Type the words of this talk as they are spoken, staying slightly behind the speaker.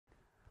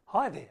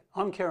Hi there,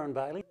 I'm Kerin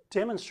Bailey,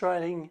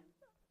 demonstrating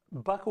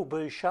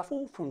Buckleboo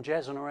Shuffle from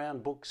Jazzin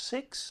Around Book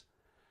 6.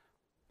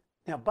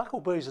 Now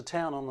Buckleboo's a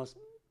town on the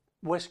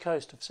west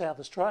coast of South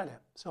Australia,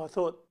 so I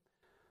thought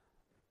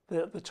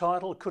the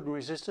title, couldn't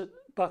resist it,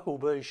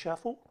 Buckleboo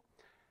Shuffle.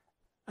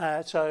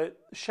 So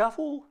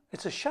shuffle,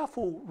 it's a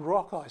shuffle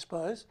rock I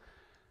suppose,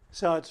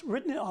 so I've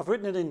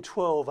written it in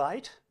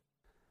 12/8.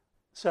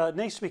 So it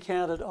needs to be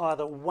counted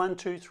either 1,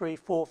 2, 3,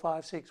 4,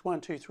 5, 6, 1,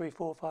 2, 3,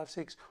 4, 5,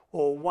 6,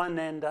 or 1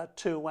 and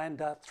 2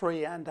 and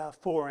 3 and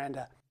 4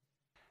 and.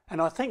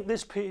 And I think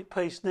this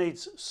piece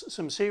needs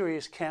some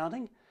serious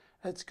counting.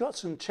 It's got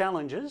some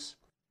challenges.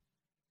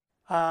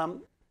 The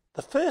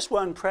first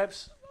one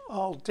perhaps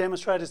I'll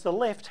demonstrate is the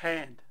left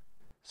hand.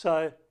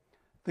 So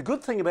the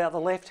good thing about the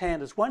left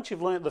hand is once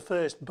you've learnt the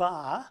first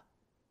bar,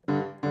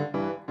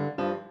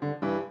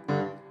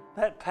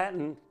 that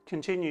pattern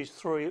continues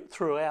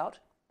throughout.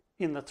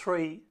 In the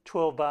 3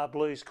 12-bar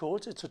blues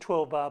chords. It's a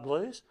 12-bar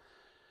blues.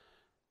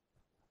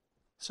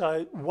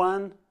 So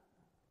 1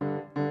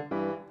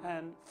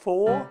 and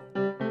 4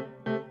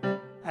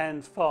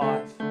 and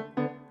 5.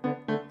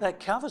 That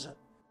covers it.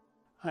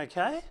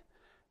 Okay?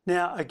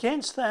 Now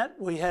against that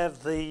we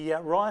have the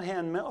right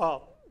hand,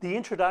 the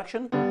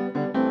introduction.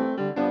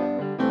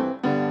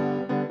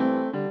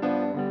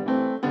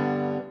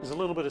 There's a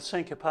little bit of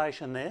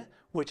syncopation there,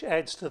 which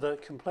adds to the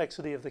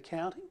complexity of the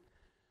counting.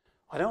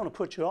 I don't want to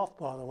put you off,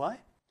 by the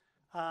way.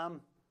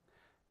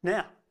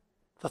 Now,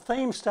 the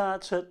theme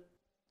starts at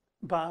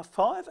bar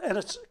 5, and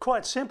it's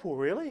quite simple,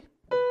 really.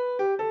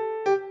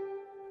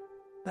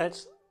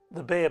 That's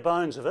the bare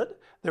bones of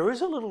it. There is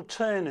a little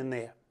turn in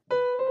there,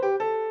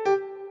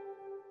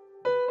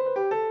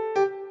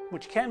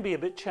 which can be a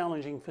bit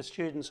challenging for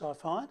students, I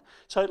find.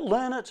 So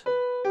learn it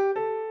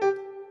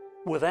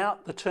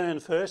without the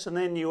turn first, and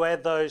then you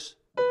add those.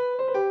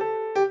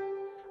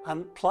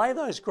 And play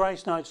those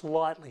grace notes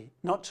lightly,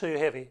 not too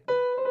heavy.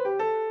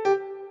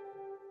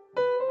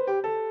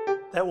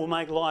 That will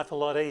make life a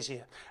lot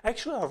easier.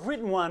 Actually, I've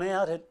written one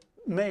out at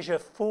measure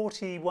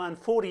 41,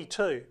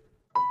 42.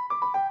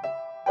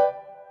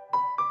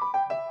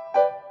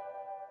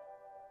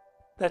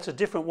 That's a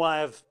different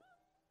way of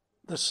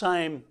the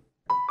same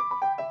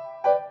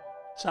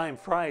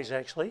phrase,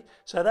 actually.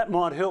 So that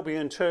might help you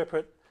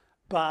interpret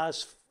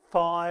bars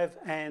 5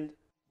 and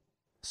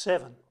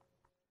 7.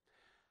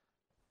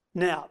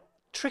 Now,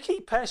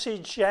 tricky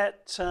passage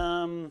at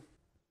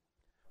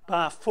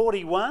bar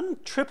 41,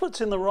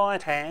 triplets in the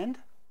right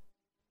hand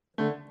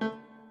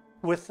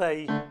with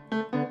the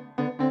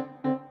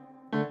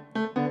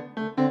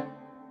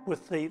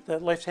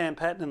left hand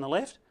pattern in the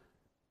left.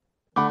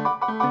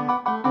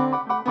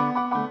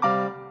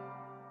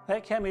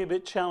 That can be a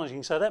bit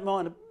challenging, so that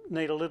might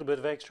need a little bit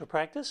of extra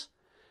practice.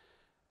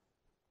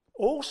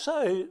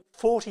 Also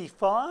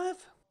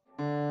 45.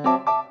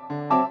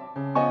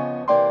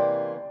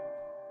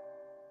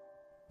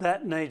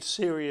 That needs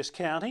serious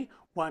counting.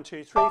 1,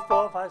 2, 3,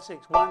 4, 5,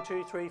 6. 1,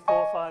 2, 3,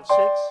 4, 5, 6.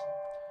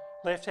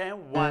 Left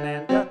hand, 1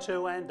 and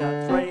 2 and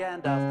 3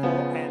 and 4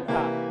 and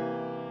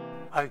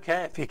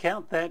Okay, if you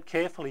count that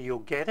carefully, you'll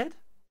get it.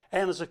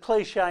 And there's a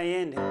cliche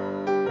ending.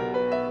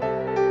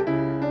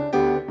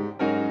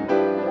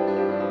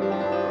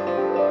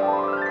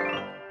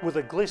 With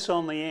a gliss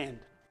on the end.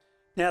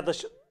 Now the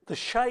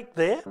shake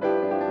there,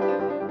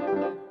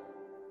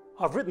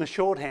 I've written the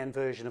shorthand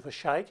version of a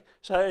shake,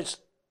 so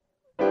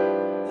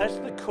that's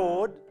the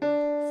chord,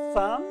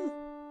 thumb,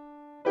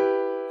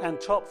 and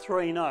top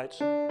 3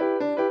 notes.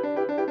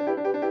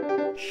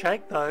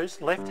 Shake those,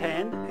 left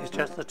hand is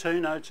just the 2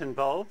 notes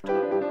involved.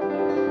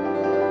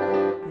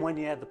 And when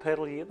you add the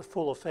pedal, you get the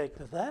full effect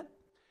of that.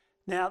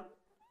 Now,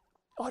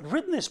 I'd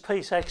written this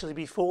piece actually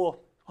before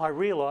I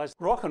realised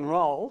rock and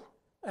roll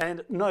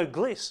and no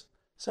gliss.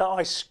 So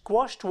I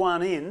squashed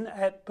one in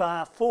at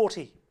bar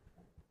 40.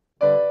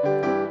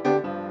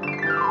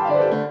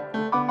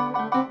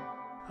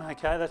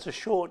 Okay, that's a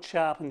short,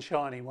 sharp and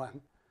shiny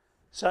one.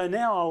 So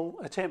now I'll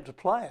attempt to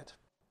play it.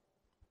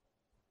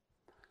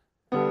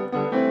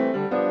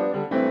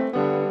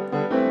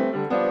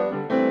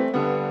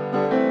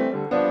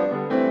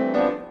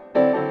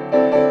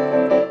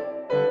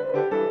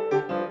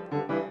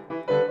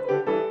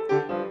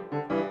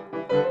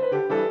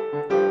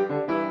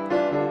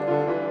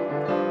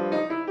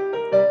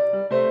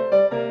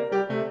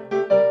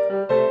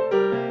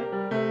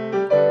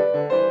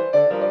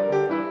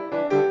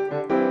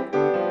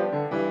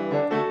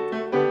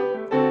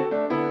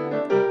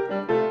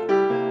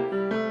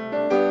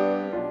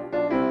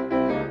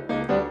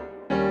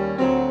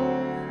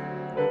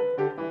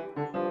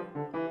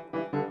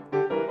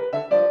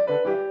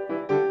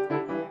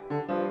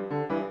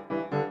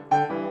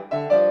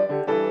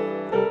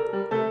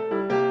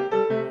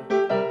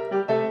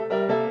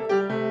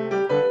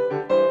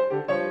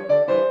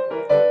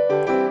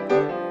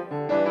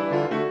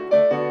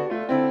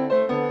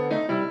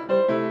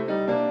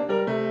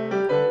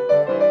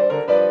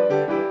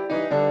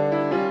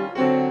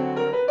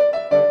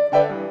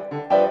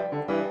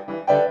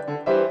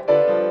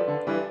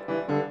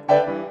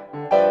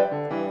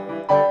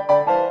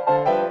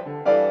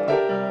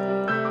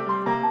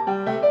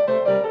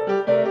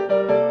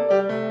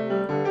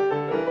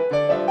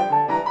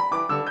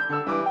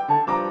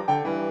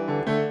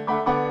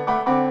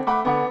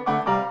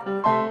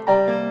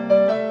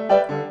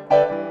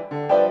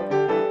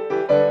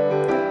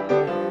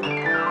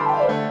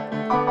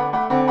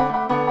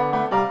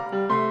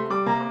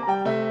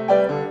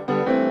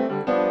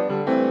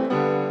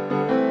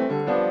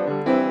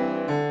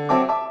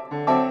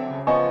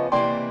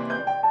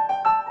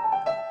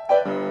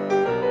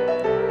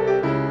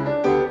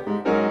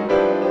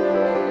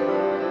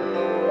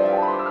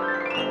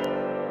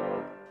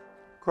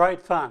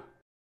 Great fun.